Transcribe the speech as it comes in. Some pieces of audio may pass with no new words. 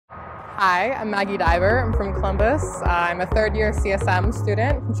Hi, I'm Maggie Diver. I'm from Columbus. I'm a third-year CSM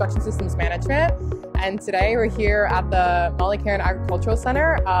student, Construction Systems Management, and today we're here at the Molly Cairn Agricultural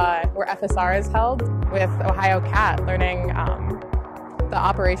Center where FSR is held with Ohio Cat, learning the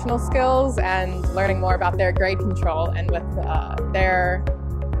operational skills and learning more about their grade control, and with their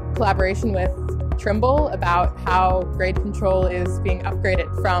collaboration with Trimble about how grade control is being upgraded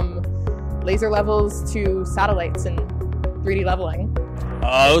from laser levels to satellites and 3D leveling.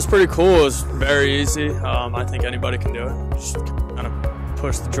 It was pretty cool. It was very easy. I think anybody can do it. Just kind of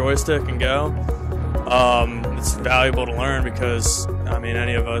push the joystick and go. It's valuable to learn because, I mean,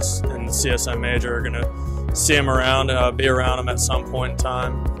 any of us in the CSM major are going to see them around, be around them at some point in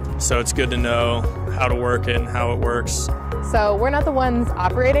time. So it's good to know how to work it and how it works. So we're not the ones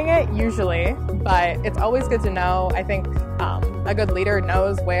operating it usually, but it's always good to know. I think a good leader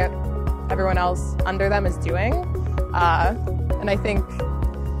knows what everyone else under them is doing. And I think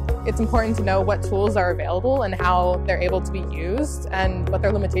it's important to know what tools are available and how they're able to be used and what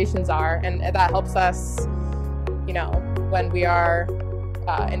their limitations are. And that helps us, you know, when we are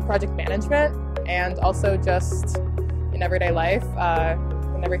in project management and also just in everyday life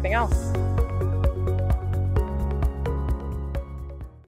and everything else.